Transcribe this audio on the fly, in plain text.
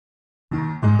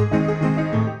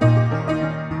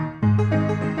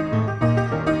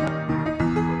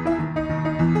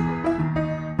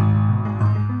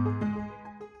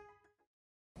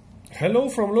Hello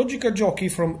from Logica Jockey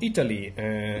from Italy.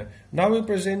 Now we'll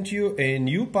present you a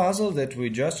new puzzle that we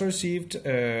just received,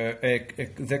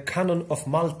 the Canon of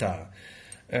Malta.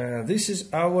 This is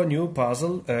our new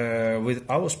puzzle with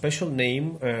our special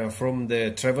name from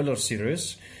the Traveler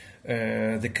series,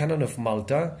 the Canon of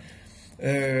Malta.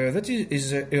 That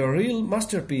is a real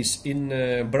masterpiece in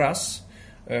brass,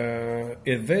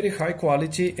 a very high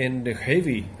quality and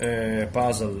heavy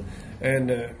puzzle.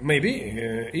 And maybe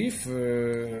if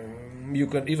you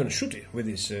can even shoot it with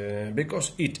this,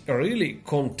 because it really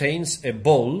contains a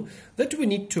ball that we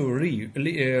need to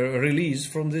release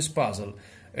from this puzzle.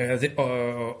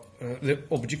 The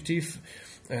objective,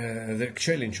 the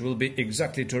challenge will be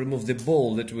exactly to remove the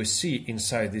ball that we see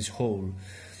inside this hole.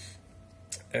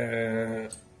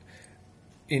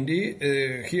 Indeed,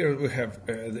 here we have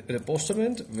the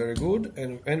postament, very good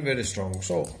and very strong.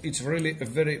 So it's really a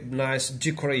very nice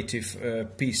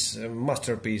decorative piece,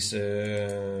 masterpiece.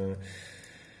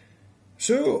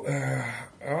 So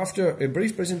after a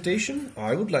brief presentation,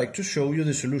 I would like to show you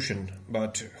the solution.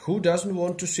 But who doesn't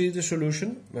want to see the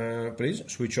solution? Please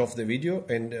switch off the video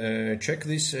and check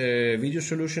this video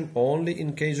solution only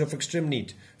in case of extreme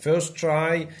need. First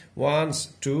try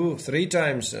once, 2, 3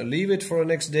 times, leave it for the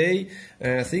next day,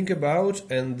 think about,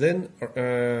 and then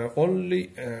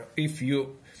only if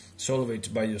you solve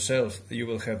it by yourself, you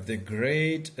will have the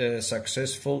great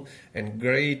successful and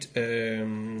great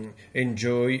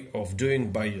enjoy of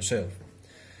doing by yourself.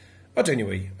 But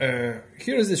anyway,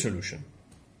 here is the solution.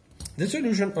 The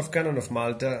solution of Canon of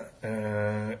Malta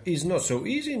is not so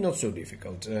easy, not so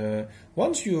difficult.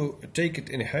 Once you take it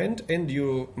in hand and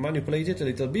you manipulate it a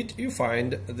little bit, you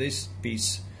find this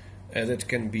piece that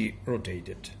can be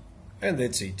rotated. And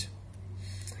that's it.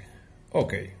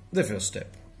 Okay, the first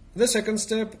step. The second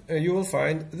step, you will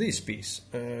find this piece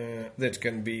that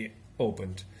can be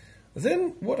opened.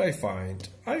 Then what I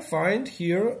find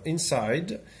here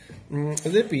inside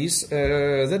the piece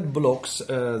that blocks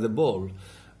the ball.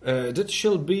 That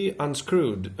shall be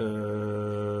unscrewed.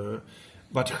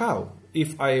 But how?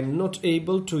 If I am not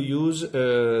able to use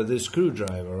the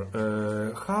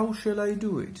screwdriver, how shall I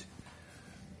do it?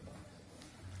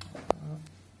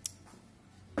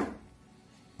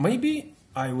 Maybe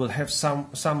I will have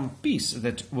some piece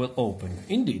that will open.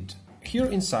 Indeed, here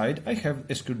inside I have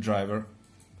a screwdriver.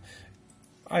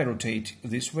 I rotate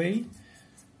this way,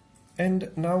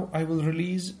 and now I will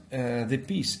release the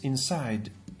piece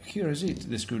inside. Here is it,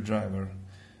 the screwdriver.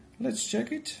 Let's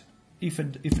check it, if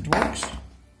it works.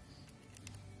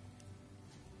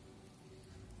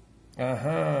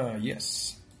 Aha,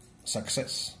 yes,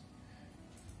 success.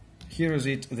 Here is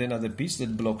it, the another piece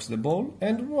that blocks the ball,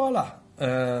 and voila!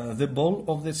 The ball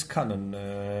of this cannon.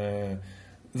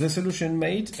 The solution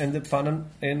made, and the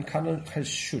cannon has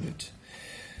shot it.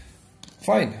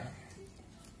 Fine.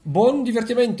 Buon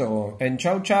divertimento and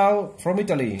ciao ciao from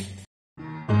Italy.